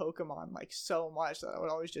those Pokemon, like, so much that I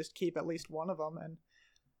would always just keep at least one of them, and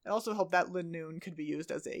it also helped that Lanoon could be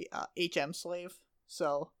used as a HM slave,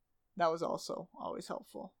 so that was also always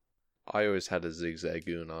helpful. I always had a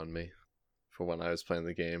Zigzagoon on me for when I was playing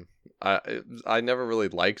the game. I never really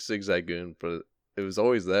liked Zigzagoon, but it was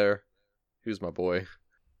always there. He was my boy.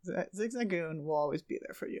 Zigzagoon will always be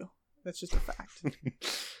there for you. That's just a fact.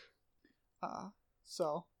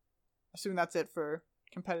 So, assuming that's it for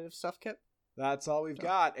competitive stuff, Kip? That's all we've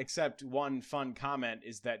got, except one fun comment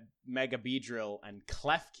is that Mega Beedrill and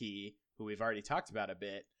Klefki, who we've already talked about a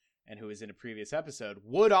bit, and who was in a previous episode,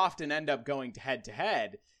 would often end up going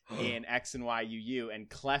head-to-head in X and Y UU, and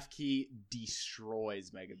Klefki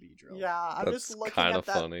destroys Mega Beedrill. Yeah, I'm That's just looking kind at of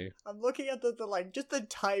that. funny. I'm looking at the like, just the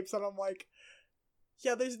types, and I'm like,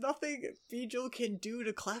 yeah, there's nothing Beedrill can do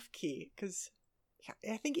to Klefki, because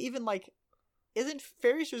I think even, like, isn't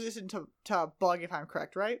Fairies resistant to Bug, if I'm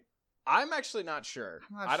correct, right? I'm actually not sure.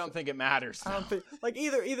 I don't think it matters, though. I don't think, like,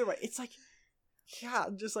 either way, it's like, yeah,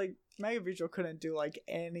 just, like, Mega Beedrill couldn't do, like,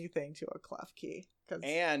 anything to a Klefki.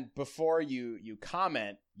 And before you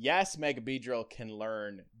comment, yes, Mega Beedrill can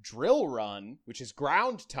learn Drill Run, which is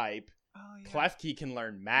ground type. Oh, yeah. Klefki can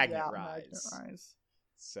learn Magnet Magnet Rise.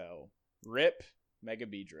 So, rip Mega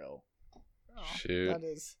Beedrill. Oh, Shoot. That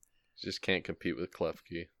is... Just can't compete with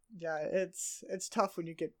Klefki. Yeah, it's tough when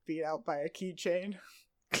you get beat out by a keychain.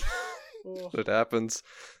 It happens.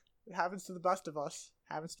 It happens to the best of us.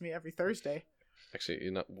 Happens to me every Thursday. Actually,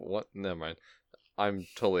 you know what? Never mind. I'm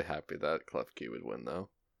totally happy that Klefki would win, though.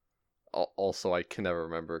 Also, I can never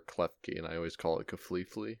remember Klefki, and I always call it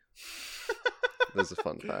Kafleeflee. There's a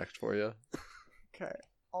fun fact for you. Okay.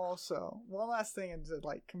 Also, one last thing into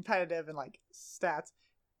like competitive and like stats.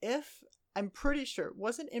 I'm pretty sure,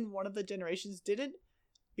 wasn't in one of the generations, didn't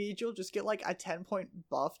Beedrill just get like a 10-point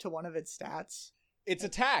buff to one of its stats? It's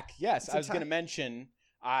attack, yes. It's I was going to mention,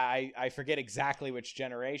 I forget exactly which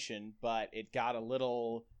generation, but it got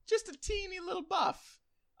just a teeny little buff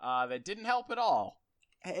that didn't help at all.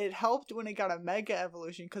 It helped when it got a Mega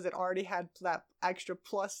Evolution because it already had that extra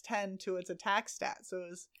plus 10 to its attack stat, so it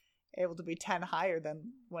was able to be 10 higher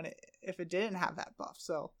than if it didn't have that buff.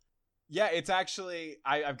 So Yeah, it's actually,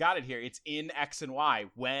 I've got it here. It's in X and Y.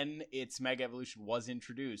 When its Mega Evolution was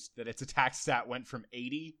introduced, that its attack stat went from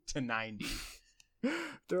 80 to 90.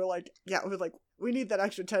 They're like, yeah, we need that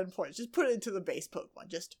extra 10 points. Just put it into the base Pokemon.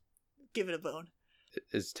 Just give it a bone.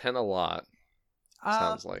 Is 10 a lot?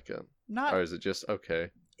 Sounds like it. Not. Or is it just okay?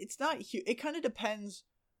 It's not huge. It kind of depends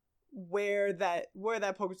where that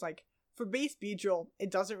Pokemon's like. For base Beedrill,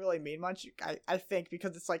 it doesn't really mean much, I think,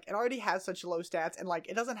 because it's like, it already has such low stats, and like,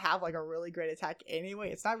 it doesn't have like a really great attack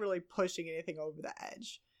anyway. It's not really pushing anything over the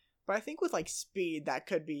edge. But I think with like speed, that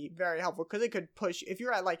could be very helpful, because it could push, if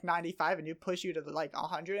you're at like 95 and you push you to like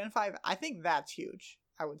 105, I think that's huge,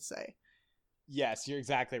 I would say. Yes, you're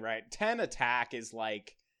exactly right. 10 attack is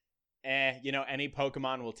like, any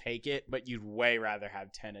Pokemon will take it, but you'd way rather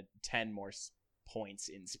have 10 more points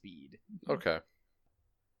in speed. Okay.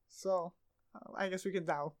 So, I guess we could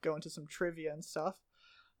now go into some trivia and stuff.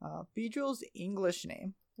 Beedrill's English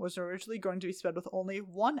name was originally going to be spelled with only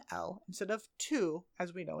one L instead of two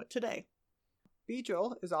as we know it today.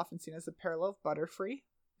 Beedrill is often seen as a parallel of Butterfree,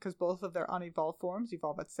 because both of their unevolved forms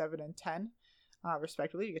evolve at 7 and 10,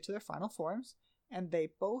 respectively, to get to their final forms, and they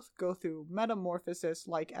both go through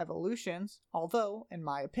metamorphosis-like evolutions, although, in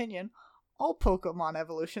my opinion, all Pokemon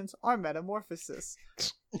evolutions are metamorphosis.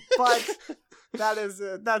 But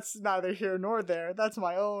that's neither here nor there. That's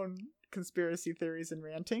my own conspiracy theories and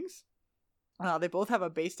rantings. They both have a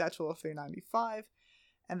base stat total of 395.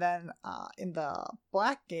 And then in the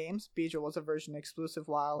black games, Beedrill was a version exclusive,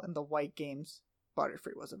 while in the white games,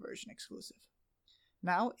 Butterfree was a version exclusive.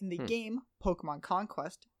 Now, in the game Pokemon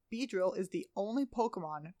Conquest, Beedrill is the only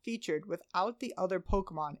Pokemon featured without the other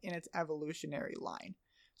Pokemon in its evolutionary line.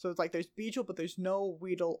 So it's like there's Beedrill, but there's no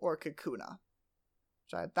Weedle or Kakuna.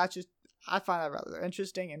 So I find that rather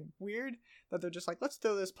interesting and weird that they're just like, let's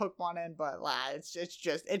throw this Pokemon in, but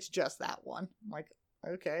it's just that one. I'm like,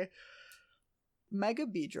 okay. Mega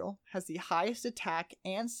Beedrill has the highest attack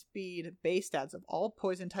and speed base stats of all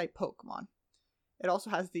poison type Pokemon. It also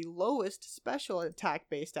has the lowest special attack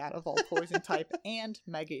base stat of all poison type and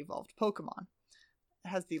Mega Evolved Pokemon. It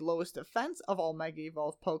has the lowest defense of all Mega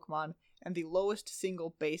Evolved Pokemon and the lowest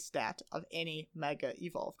single base stat of any Mega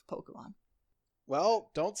Evolved Pokemon. Well,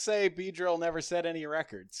 don't say Beedrill never set any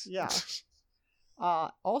records. Yeah.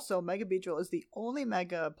 Also, Mega Beedrill is the only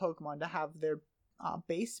Mega Pokemon to have their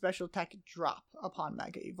base special attack drop upon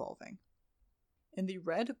Mega Evolving. In the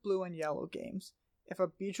red, blue, and yellow games, if a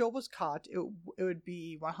Beedrill was caught, it would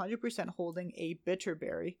be 100% holding a Bitter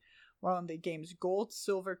Berry, while in the games Gold,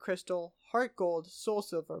 Silver, Crystal, Heart Gold, Soul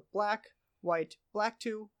Silver, Black, White, Black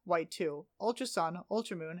 2, White 2, Ultra Sun,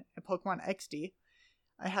 Ultra Moon, and Pokemon XD,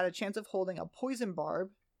 I had a chance of holding a Poison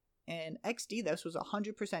Barb. In XD, this was a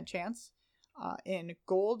 100% chance. In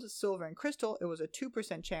Gold, Silver, and Crystal, it was a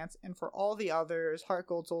 2% chance. And for all the others, Heart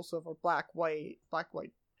Gold, Soul Silver, Black, White, Black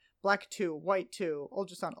 2, White 2,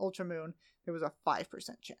 Ultra Sun, Ultra Moon, there was a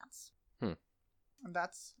 5% chance. And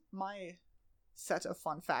that's my set of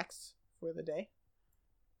fun facts for the day.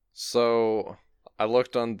 So, I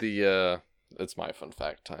looked on the, it's my fun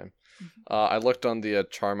fact time. I looked on the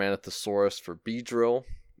Charmander Thesaurus for Beedrill,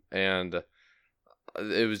 and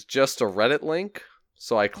it was just a Reddit link,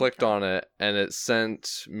 so I clicked on it, and it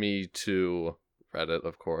sent me to Reddit,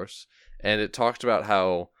 of course, and it talked about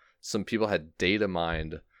how some people had data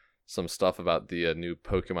mined some stuff about the new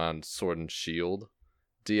Pokemon Sword and Shield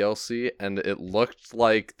DLC, and it looked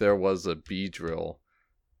like there was a Beedrill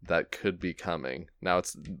that could be coming. Now,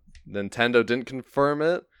 Nintendo didn't confirm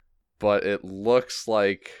it, but it looks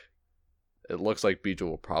like Beedrill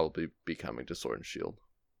will probably be coming to Sword and Shield.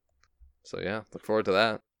 So yeah, look forward to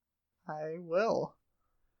that. I will.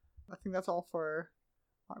 I think that's all for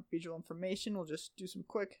our Beedrill information. We'll just do some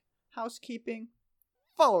quick housekeeping.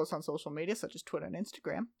 Follow us on social media such as Twitter and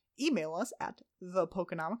Instagram. Email us at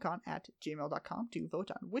thepokenomicon@gmail.com to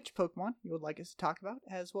vote on which Pokemon you would like us to talk about,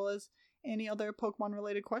 as well as any other Pokemon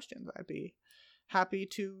related questions. I'd be happy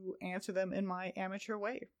to answer them in my amateur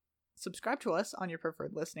way. Subscribe to us on your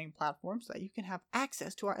preferred listening platform so that you can have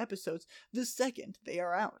access to our episodes the second they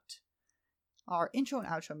are out. Our intro and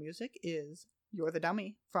outro music is You're the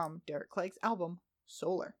Dummy from Derek Clegg's album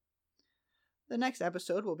Solar. The next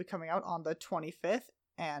episode will be coming out on the 25th,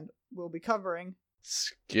 and we'll be covering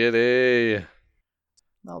Skitty.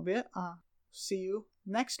 That'll be it. See you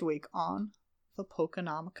next week on the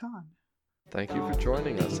Pokenomicon. Thank you for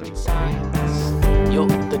joining us, everybody. Science. You're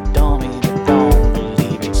the dummy that don't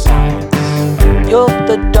believe in science. You're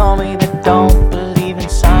the dummy that don't believe